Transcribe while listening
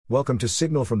Welcome to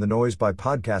Signal from the Noise by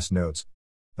Podcast Notes,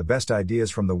 the best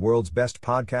ideas from the world's best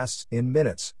podcasts in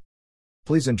minutes.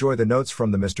 Please enjoy the notes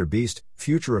from the MrBeast,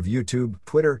 future of YouTube,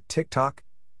 Twitter, TikTok,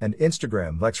 and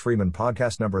Instagram. Lex Fridman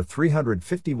podcast number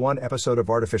 351 episode of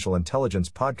Artificial Intelligence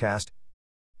podcast.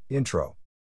 Intro.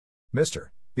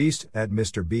 Mr. Beast at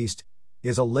MrBeast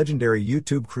is a legendary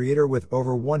YouTube creator with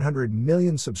over 100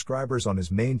 million subscribers on his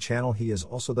main channel. He is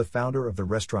also the founder of the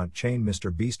restaurant chain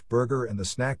MrBeast Burger and the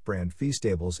snack brand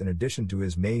Feastables. In addition to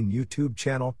his main YouTube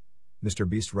channel,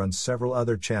 MrBeast runs several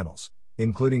other channels,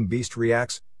 including Beast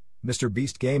Reacts,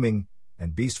 MrBeast Gaming,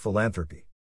 and Beast Philanthropy.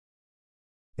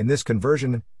 In this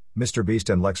conversion,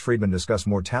 MrBeast and Lex Fridman discuss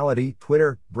mortality,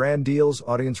 Twitter, brand deals,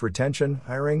 audience retention,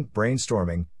 hiring,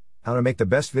 brainstorming, how to make the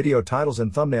best video titles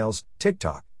and thumbnails,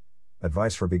 TikTok,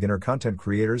 advice for beginner content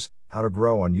creators, how to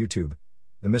grow on YouTube,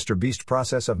 the MrBeast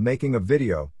process of making a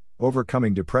video,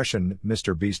 overcoming depression,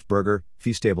 MrBeast Burger,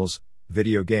 Feastables,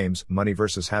 video games, money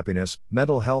versus happiness,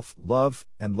 mental health, love,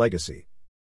 and legacy.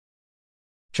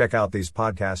 Check out these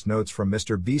podcast notes from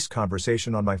MrBeast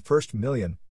conversation on my first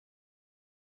million.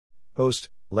 Host,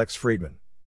 Lex Fridman.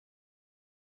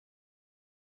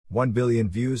 1 billion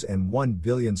views and 1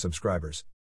 billion subscribers.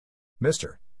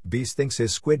 Mr. Beast thinks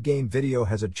his Squid Game video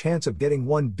has a chance of getting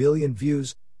 1 billion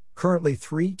views, currently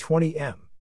 320M.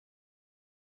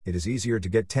 It is easier to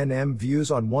get 10M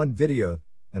views on one video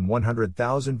than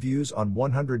 100,000 views on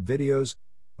 100 videos,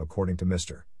 according to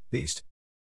Mr. Beast.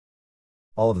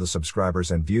 All of the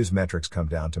subscribers and views metrics come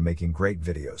down to making great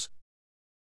videos.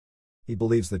 He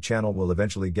believes the channel will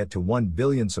eventually get to 1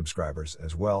 billion subscribers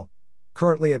as well,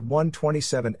 currently at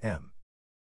 127M.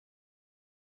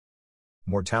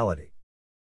 Mortality.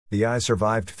 The I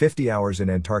survived 50 hours in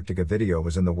Antarctica video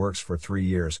was in the works for 3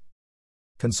 years.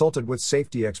 Consulted with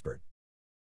safety expert.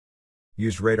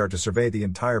 Used radar to survey the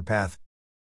entire path.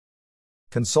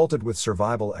 Consulted with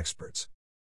survival experts.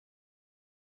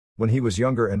 When he was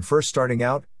younger and first starting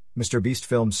out, MrBeast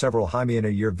filmed several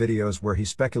Jaime-in-a-year videos where he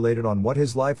speculated on what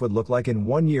his life would look like in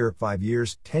 1 year, 5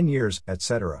 years, 10 years,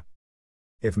 etc.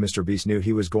 If MrBeast knew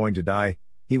he was going to die,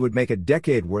 he would make a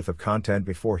decade worth of content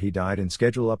before he died and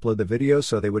upload the videos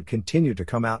so they would continue to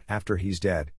come out after he's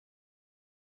dead.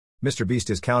 MrBeast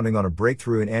is counting on a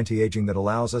breakthrough in anti-aging that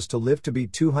allows us to live to be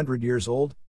 200 years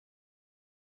old.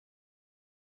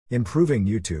 Improving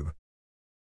YouTube.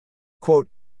 Quote,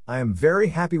 I am very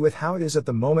happy with how it is at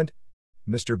the moment,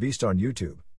 MrBeast on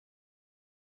YouTube.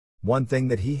 One thing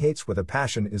that he hates with a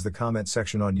passion is the comment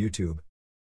section on YouTube.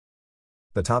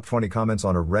 The top 20 comments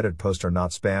on a Reddit post are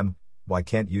not spam. Why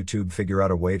can't YouTube figure out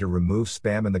a way to remove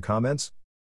spam in the comments?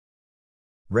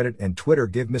 Reddit and Twitter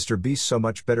give MrBeast so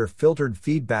much better filtered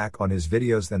feedback on his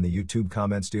videos than the YouTube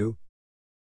comments do.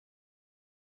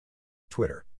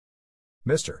 Twitter.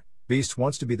 MrBeast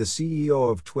wants to be the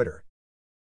CEO of Twitter.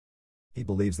 He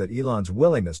believes that Elon's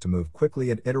willingness to move quickly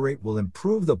and iterate will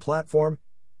improve the platform,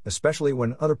 especially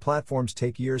when other platforms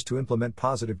take years to implement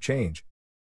positive change.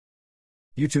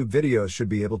 YouTube videos should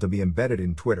be able to be embedded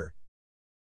in Twitter.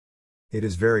 It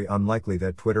is very unlikely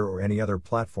that Twitter or any other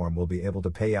platform will be able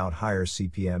to pay out higher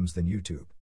CPMs than YouTube.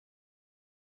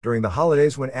 During the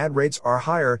holidays when ad rates are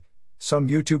higher, some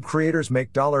YouTube creators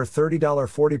make $30,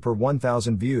 $40 per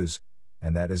 1,000 views,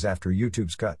 and that is after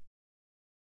YouTube's cut.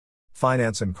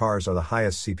 Finance and cars are the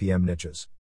highest CPM niches.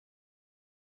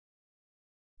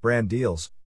 Brand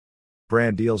deals.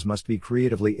 Brand deals must be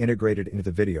creatively integrated into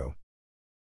the video.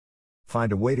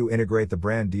 Find a way to integrate the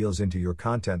brand deals into your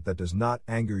content that does not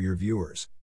anger your viewers.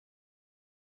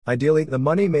 Ideally, the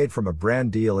money made from a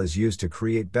brand deal is used to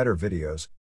create better videos.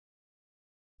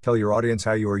 Tell your audience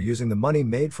how you are using the money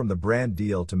made from the brand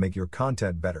deal to make your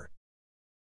content better.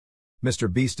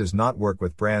 MrBeast does not work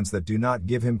with brands that do not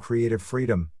give him creative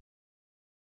freedom.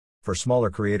 For smaller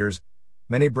creators,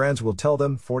 many brands will tell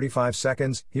them 45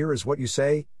 seconds, here is what you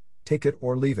say, take it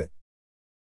or leave it.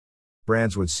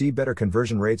 Brands would see better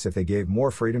conversion rates if they gave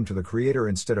more freedom to the creator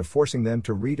instead of forcing them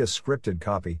to read a scripted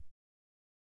copy.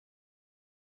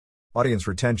 Audience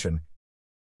retention.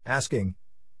 Asking,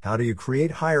 how do you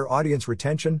create higher audience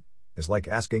retention, is like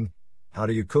asking, how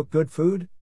do you cook good food?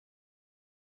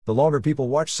 The longer people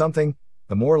watch something,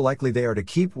 the more likely they are to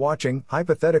keep watching.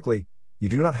 Hypothetically, you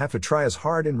do not have to try as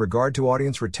hard in regard to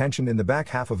audience retention in the back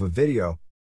half of a video.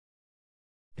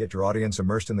 Get your audience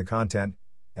immersed in the content,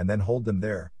 and then hold them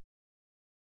there.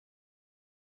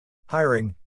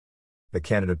 Hiring. The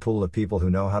candidate pool of people who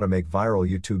know how to make viral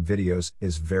YouTube videos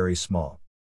is very small.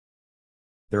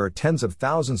 There are tens of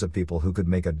thousands of people who could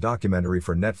make a documentary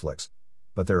for Netflix,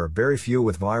 but there are very few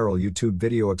with viral YouTube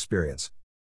video experience.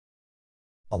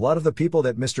 A lot of the people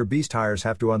that MrBeast hires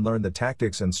have to unlearn the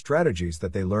tactics and strategies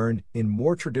that they learned in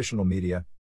more traditional media.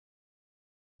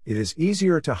 It is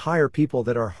easier to hire people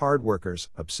that are hard workers,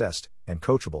 obsessed, and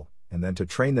coachable, and then to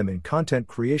train them in content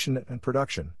creation and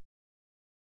production.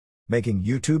 Making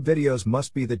YouTube videos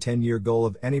must be the 10-year goal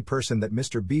of any person that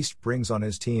MrBeast brings on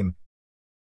his team.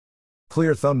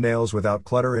 Clear thumbnails without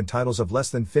clutter and titles of less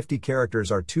than 50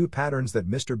 characters are two patterns that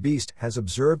MrBeast has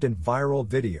observed in viral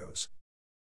videos.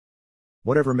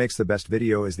 Whatever makes the best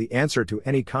video is the answer to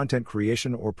any content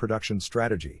creation or production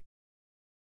strategy.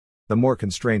 The more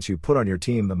constraints you put on your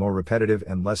team, the more repetitive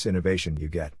and less innovation you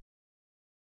get.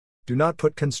 Do not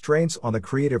put constraints on the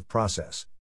creative process.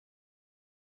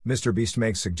 MrBeast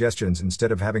makes suggestions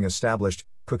instead of having established,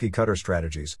 cookie-cutter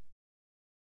strategies.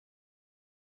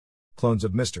 Clones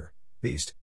of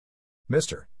MrBeast.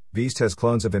 MrBeast has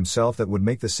clones of himself that would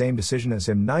make the same decision as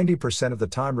him 90% of the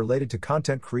time related to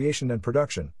content creation and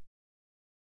production.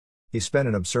 He spent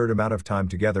an absurd amount of time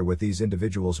together with these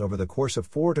individuals over the course of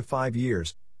 4 to 5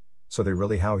 years, so they're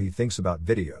really how he thinks about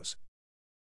videos.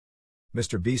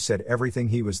 MrBeast said everything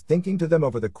he was thinking to them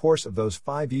over the course of those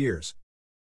 5 years.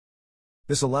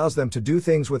 This allows them to do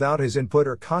things without his input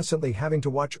or constantly having to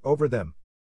watch over them.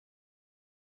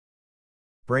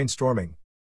 Brainstorming.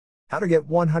 How to get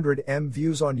 100M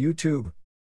views on YouTube.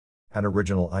 An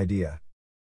original idea.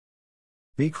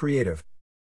 Be creative.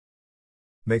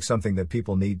 Make something that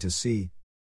people need to see.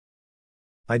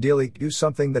 Ideally, do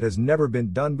something that has never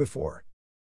been done before.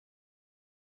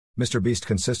 MrBeast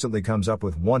consistently comes up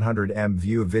with 100M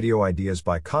view video ideas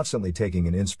by constantly taking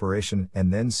an inspiration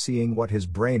and then seeing what his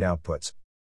brain outputs.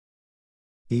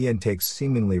 He intakes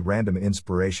seemingly random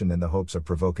inspiration in the hopes of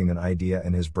provoking an idea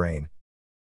in his brain.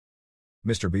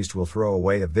 MrBeast will throw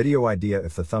away a video idea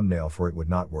if the thumbnail for it would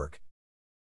not work.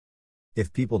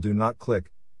 If people do not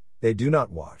click, they do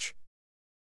not watch.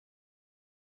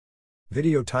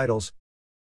 Video titles.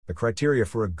 The criteria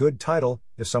for a good title: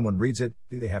 if someone reads it,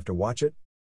 do they have to watch it?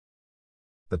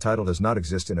 The title does not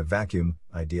exist in a vacuum.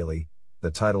 Ideally,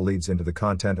 the title leads into the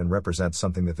content and represents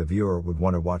something that the viewer would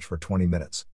want to watch for 20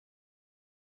 minutes.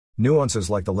 Nuances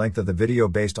like the length of the video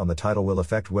based on the title will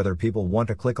affect whether people want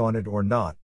to click on it or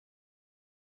not.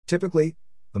 Typically,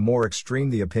 the more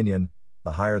extreme the opinion,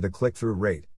 the higher the click-through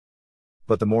rate.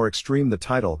 But the more extreme the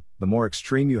title, the more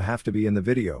extreme you have to be in the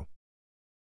video.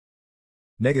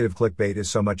 Negative clickbait is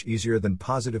so much easier than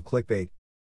positive clickbait.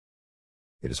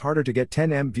 It is harder to get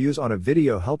 10M views on a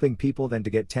video helping people than to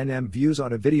get 10M views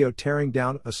on a video tearing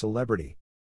down a celebrity.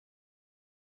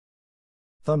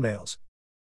 Thumbnails.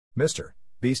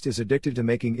 MrBeast is addicted to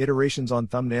making iterations on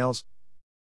thumbnails.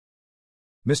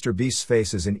 MrBeast's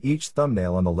face is in each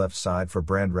thumbnail on the left side for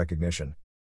brand recognition.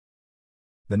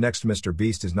 The next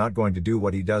MrBeast is not going to do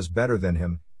what he does better than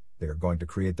him, they are going to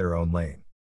create their own lane.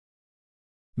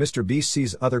 MrBeast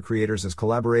sees other creators as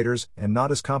collaborators and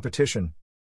not as competition.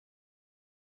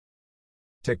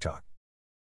 TikTok.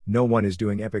 No one is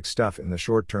doing epic stuff in the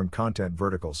short-term content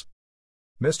verticals.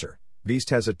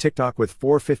 MrBeast has a TikTok with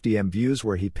 450M views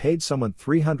where he paid someone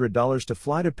 $300 to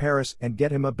fly to Paris and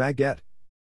get him a baguette.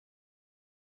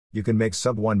 You can make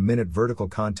sub-1 minute vertical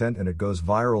content and it goes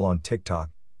viral on TikTok,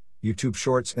 YouTube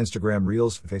Shorts, Instagram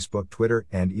Reels, Facebook, Twitter,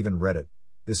 and even Reddit.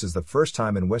 This is the first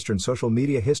time in Western social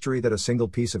media history that a single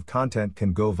piece of content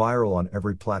can go viral on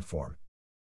every platform.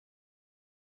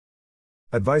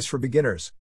 Advice for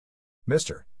beginners.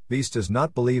 MrBeast does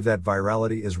not believe that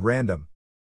virality is random.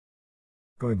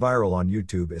 Going viral on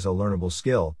YouTube is a learnable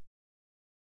skill.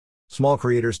 Small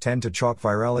creators tend to chalk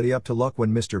virality up to luck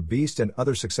when MrBeast and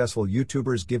other successful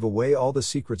YouTubers give away all the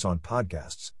secrets on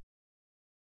podcasts.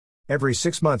 Every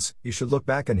 6 months, you should look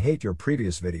back and hate your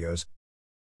previous videos.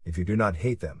 If you do not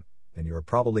hate them, then you are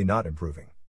probably not improving.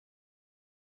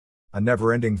 A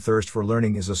never-ending thirst for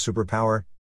learning is a superpower.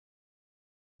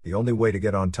 The only way to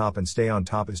get on top and stay on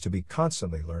top is to be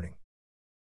constantly learning.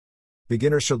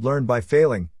 Beginners should learn by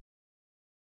failing.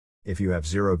 If you have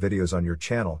 0 videos on your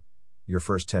channel, your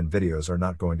first 10 videos are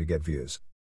not going to get views.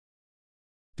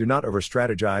 Do not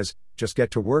over-strategize, just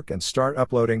get to work and start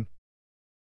uploading.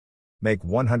 Make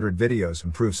 100 videos,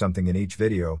 improve something in each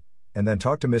video, and then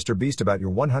talk to MrBeast about your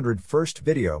 101st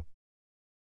video.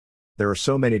 There are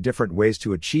so many different ways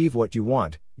to achieve what you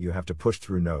want, you have to push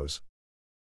through no's.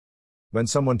 When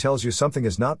someone tells you something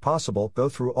is not possible, go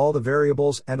through all the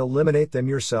variables and eliminate them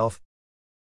yourself.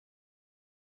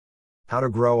 How to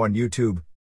grow on YouTube.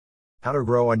 How to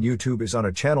grow on YouTube is on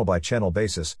a channel-by-channel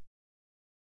basis.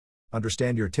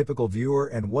 Understand your typical viewer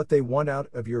and what they want out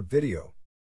of your video.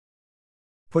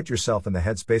 Put yourself in the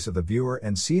headspace of the viewer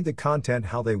and see the content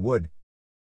how they would.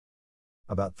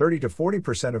 About 30 to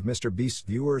 40% of MrBeast's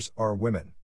viewers are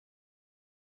women.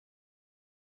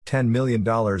 $10 million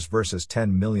versus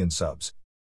 10 million subs.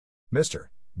 MrBeast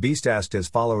Beast asked his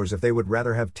followers if they would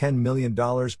rather have $10 million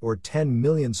or 10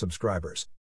 million subscribers.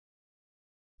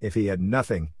 If he had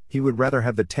nothing, he would rather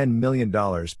have the $10 million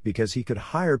because he could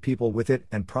hire people with it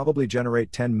and probably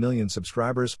generate 10 million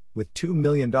subscribers with $2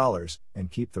 million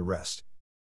and keep the rest.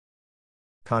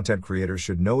 Content creators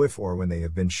should know if or when they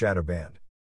have been shadow banned.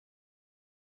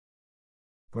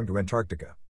 Going to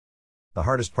Antarctica. The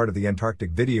hardest part of the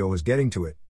Antarctic video was getting to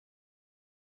it.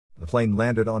 The plane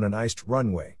landed on an iced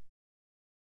runway.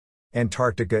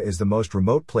 Antarctica is the most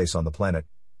remote place on the planet,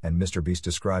 and MrBeast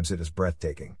describes it as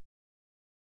breathtaking.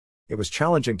 It was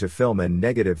challenging to film in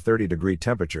negative 30-degree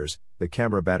temperatures. The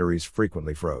camera batteries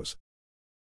frequently froze.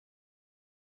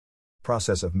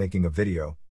 Process of making a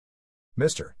video.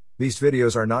 MrBeast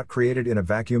videos are not created in a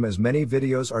vacuum, as many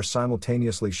videos are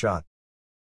simultaneously shot.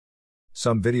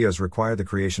 Some videos require the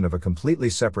creation of a completely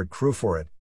separate crew for it.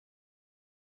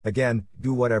 Again,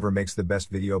 do whatever makes the best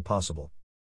video possible.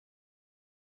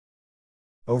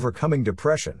 Overcoming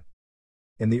depression.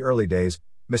 In the early days,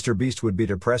 MrBeast would be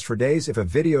depressed for days if a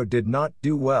video did not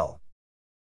do well.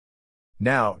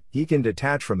 Now, he can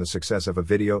detach from the success of a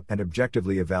video and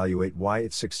objectively evaluate why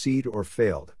it succeeded or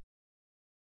failed.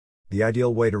 The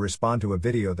ideal way to respond to a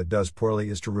video that does poorly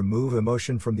is to remove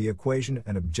emotion from the equation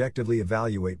and objectively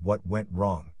evaluate what went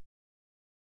wrong.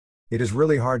 It is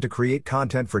really hard to create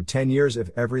content for 10 years if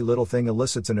every little thing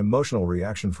elicits an emotional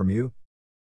reaction from you.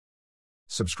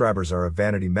 Subscribers are a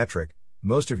vanity metric.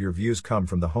 Most of your views come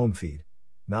from the home feed,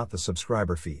 not the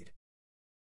subscriber feed.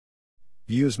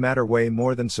 Views matter way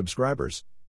more than subscribers.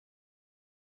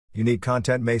 Unique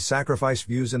content may sacrifice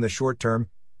views in the short term,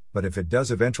 but if it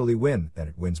does eventually win, then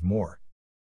it wins more.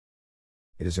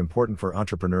 It is important for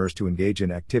entrepreneurs to engage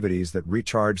in activities that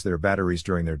recharge their batteries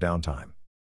during their downtime.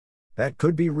 That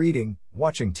could be reading,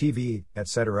 watching TV,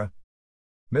 etc.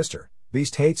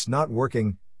 MrBeast hates not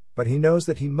working, but he knows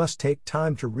that he must take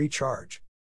time to recharge.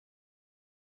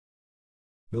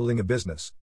 Building a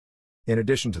business. In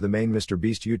addition to the main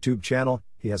MrBeast YouTube channel,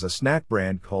 he has a snack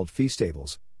brand called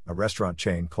Feastables, a restaurant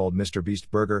chain called MrBeast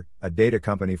Burger, a data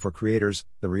company for creators,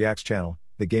 the Reacts channel,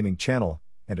 the gaming channel,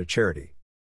 and a charity.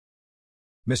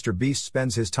 MrBeast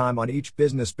spends his time on each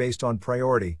business based on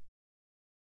priority.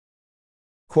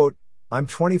 Quote, "I'm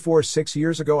 24. 6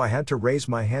 years ago I had to raise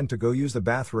my hand to go use the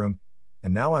bathroom,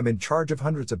 and now I'm in charge of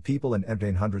hundreds of people and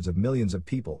entertain hundreds of millions of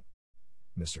people."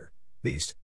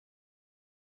 MrBeast.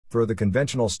 Throw the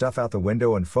conventional stuff out the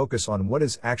window and focus on what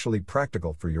is actually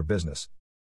practical for your business.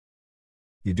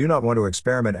 You do not want to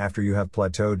experiment after you have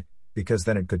plateaued, because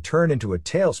then it could turn into a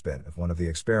tailspin if one of the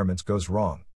experiments goes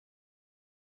wrong.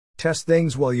 Test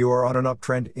things while you are on an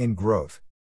uptrend in growth.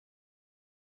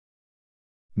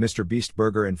 MrBeast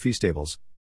Burger and Feastables.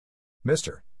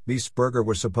 MrBeast Burger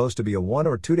was supposed to be a 1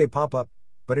 or 2 day pop-up,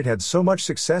 but it had so much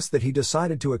success that he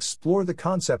decided to explore the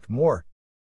concept more.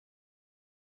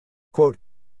 Quote,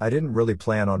 "I didn't really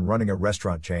plan on running a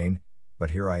restaurant chain,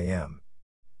 but here I am."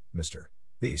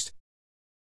 MrBeast.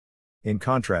 In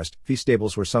contrast,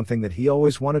 Feastables were something that he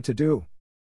always wanted to do.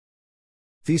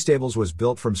 Feastables was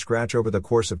built from scratch over the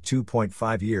course of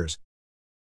 2.5 years.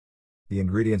 The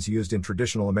ingredients used in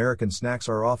traditional American snacks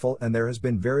are awful, and there has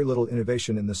been very little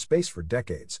innovation in the space for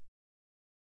decades.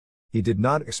 He did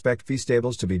not expect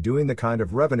Feastables to be doing the kind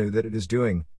of revenue that it is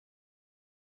doing.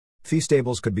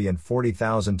 Feastables could be in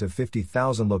 40,000 to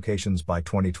 50,000 locations by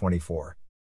 2024.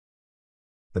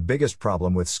 The biggest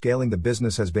problem with scaling the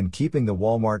business has been keeping the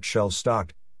Walmart shelves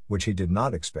stocked, which he did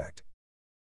not expect.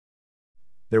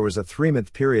 There was a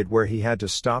 3-month period where he had to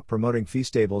stop promoting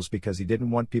Feastables because he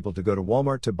didn't want people to go to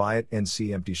Walmart to buy it and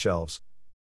see empty shelves.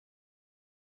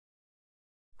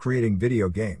 Creating video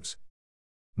games.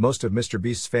 Most of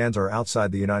MrBeast's fans are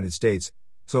outside the United States,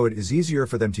 so it is easier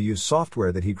for them to use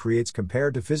software that he creates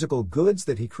compared to physical goods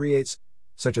that he creates,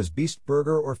 such as Beast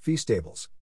Burger or Feastables.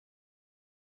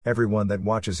 Everyone that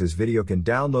watches his video can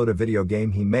download a video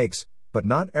game he makes, but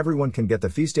not everyone can get the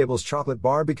Feastables chocolate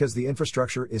bar because the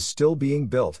infrastructure is still being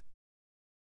built.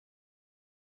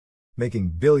 Making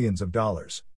billions of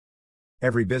dollars.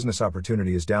 Every business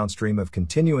opportunity is downstream of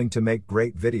continuing to make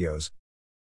great videos.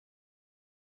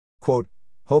 Quote,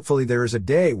 "Hopefully there is a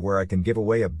day where I can give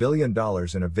away $1 billion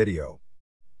in a video."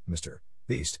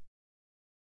 MrBeast.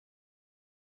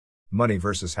 Money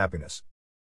versus happiness.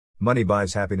 Money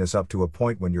buys happiness up to a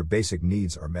point when your basic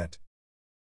needs are met.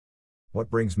 What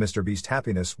brings MrBeast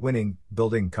happiness? Winning,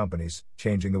 building companies,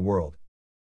 changing the world.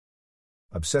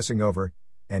 Obsessing over,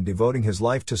 and devoting his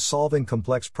life to solving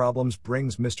complex problems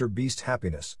brings MrBeast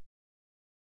happiness.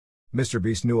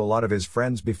 MrBeast knew a lot of his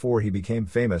friends before he became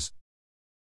famous.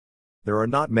 There are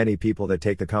not many people that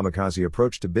take the kamikaze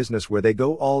approach to business where they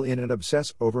go all in and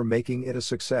obsess over making it a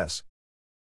success.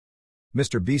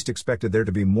 MrBeast expected there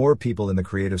to be more people in the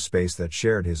creative space that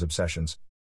shared his obsessions.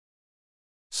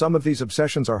 Some of these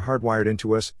obsessions are hardwired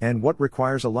into us, and what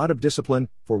requires a lot of discipline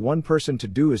for one person to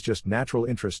do is just natural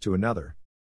interest to another.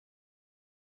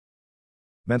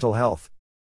 Mental health.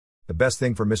 The best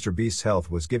thing for MrBeast's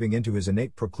health was giving into his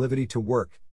innate proclivity to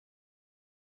work.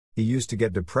 He used to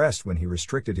get depressed when he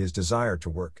restricted his desire to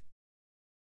work.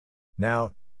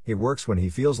 Now, he works when he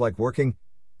feels like working,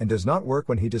 and does not work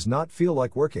when he does not feel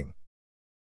like working.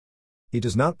 He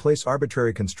does not place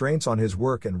arbitrary constraints on his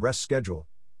work and rest schedule,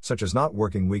 such as not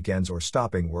working weekends or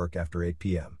stopping work after 8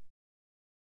 p.m.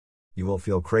 You will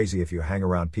feel crazy if you hang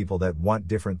around people that want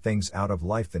different things out of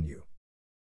life than you.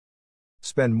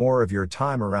 Spend more of your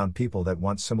time around people that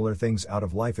want similar things out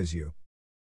of life as you.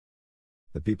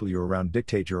 The people you're around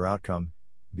dictate your outcome.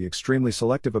 Be extremely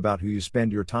selective about who you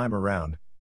spend your time around.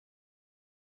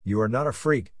 You are not a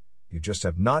freak, you just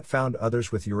have not found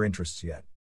others with your interests yet.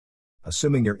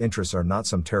 Assuming your interests are not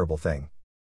some terrible thing.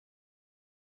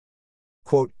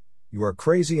 Quote, "You are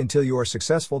crazy until you are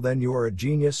successful, then you are a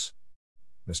genius."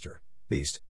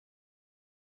 MrBeast.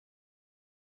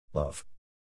 Love.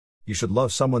 You should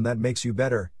love someone that makes you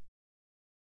better.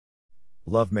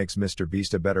 Love makes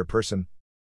MrBeast a better person.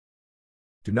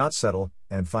 Do not settle,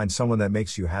 and find someone that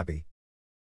makes you happy.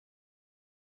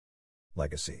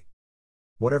 Legacy.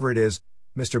 Whatever it is,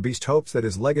 MrBeast hopes that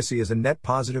his legacy is a net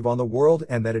positive on the world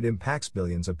and that it impacts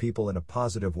billions of people in a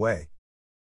positive way.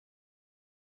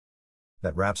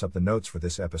 That wraps up the notes for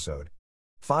this episode.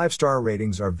 5-star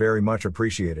ratings are very much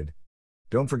appreciated.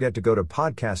 Don't forget to go to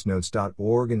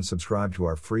podcastnotes.org and subscribe to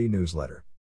our free newsletter.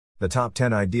 The top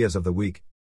 10 ideas of the week.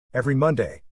 Every Monday.